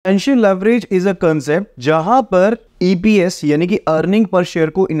Financial leverage is a concept जहां पर EPS यानी कि अर्निंग पर शेयर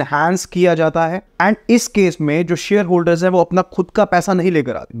को इनहांस किया जाता है। एंड इस केस में जो शेयर होल्डर्स हैं वो अपना खुद का पैसा नहीं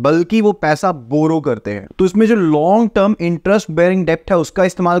लेकर आते बल्कि वो पैसा बोरो करते हैं। तो इसमें जो लॉन्ग टर्म इंटरेस्ट बेयरिंग डेब्ट है उसका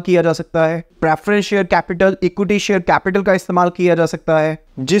इस्तेमाल किया जा सकता है, preference share capital, equity share capital का इस्तेमाल किया जा सकता है,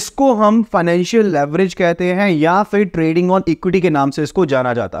 जिसको हम फाइनेंशियल लेवरेज कहते हैं या फिर ट्रेडिंग ऑन इक्विटी के नाम से इसको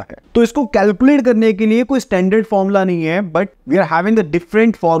जाना जाता है। तो इसको कैलकुलेट करने के लिए कोई स्टैंडर्ड फॉर्मूला नहीं है, but we are having the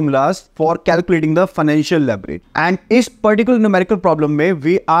different formulas for calculating the financial leverage. And इस पर्टिकुलर न्यूमेरिकल प्रॉब्लम में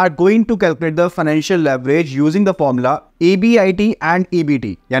we are going to calculate the financial leverage using the formula EBIT and EBT,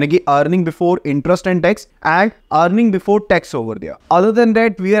 यानी कि earning before interest and tax and earning before tax over there. Other than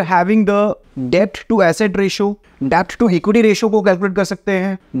that we are having the डेब्ट to asset ratio, डेब्ट to equity ratio को calculate कर सकते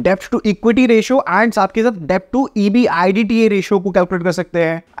हैं, डेब्ट to equity ratio and साथ के साथ डेब्ट टू EBIDTA रेशियो को कैलकुलेट कर सकते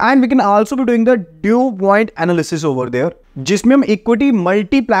हैं। And we can also be doing the due point analysis over there, जिसमें हम इक्विटी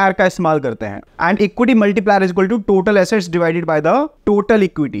मल्टीप्लायर का इस्तेमाल करते हैं। And equity multiplier is equal to total assets divided by the total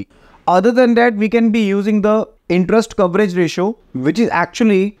equity. Other than that, we can be using the interest coverage ratio, which is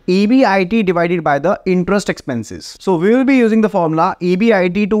actually EBIT divided by the interest expenses. So we will be using the formula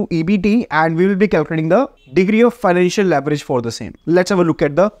EBIT to EBT and we will be calculating the degree of financial leverage for the same. Let's have a look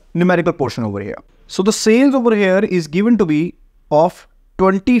at the numerical portion over here. So the sales over here is given to be of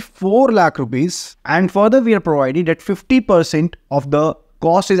 24 lakh rupees, and further we are providing that 50% of the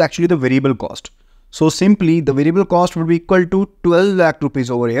cost is actually the variable cost. So simply the variable cost would be equal to 12 lakh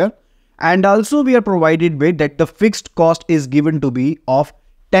rupees over here. And also we are provided with that the fixed cost is given to be of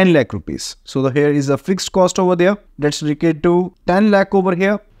 10 lakh rupees. So here is the fixed cost over there. That's equal to 10 lakh over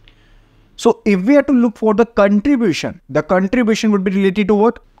here. So if we have to look for the contribution would be related to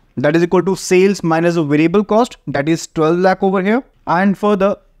what? That is equal to sales minus the variable cost, that is 12 lakh over here. And further,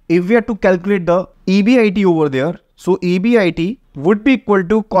 if we have to calculate the EBIT over there, so EBIT would be equal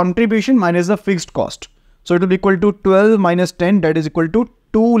to contribution minus the fixed cost. So it will be equal to 12 minus 10, that is equal to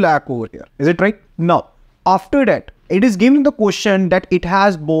 2 lakh over here. Is it right? Now, after that, it is given the question that it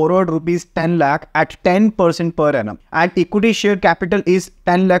has borrowed rupees 10 lakh at 10% per annum. And equity share capital is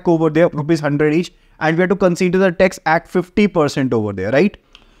 10 lakh over there, rupees 100 each. And we have to consider the tax at 50% over there, right?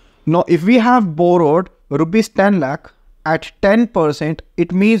 Now, if we have borrowed rupees 10 lakh at 10%,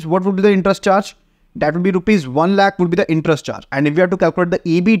 it means what would be the interest charge? That would be rupees 1 lakh would be the interest charge. And if we have to calculate the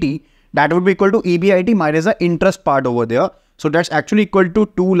EBT, that would be equal to EBIT minus the interest part over there. So that's actually equal to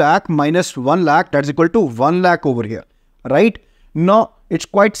 2 lakh minus 1 lakh, that's equal to 1 lakh over here, right? Now, it's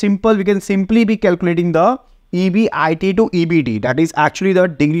quite simple. We can simply be calculating the EBIT to EBT. That is actually the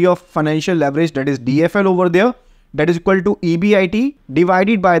degree of financial leverage, that is DFL over there. That is equal to EBIT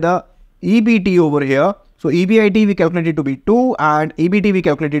divided by the EBT over here. So EBIT we calculated to be 2 and EBT we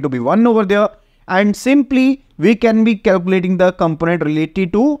calculated to be 1 over there. And simply we can be calculating the component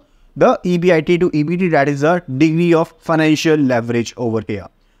related to the EBIT to EBT, that is the degree of financial leverage over here.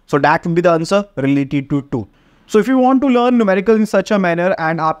 So that would be the answer related to 2. So if you want to learn numerical in such a manner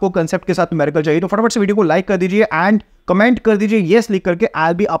and आपको concept के साथ numerical चाहिए तो फटाफट से video को like कर दीजिए and comment कर दीजिए yes लिख करके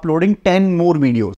I'll be uploading 10 more videos.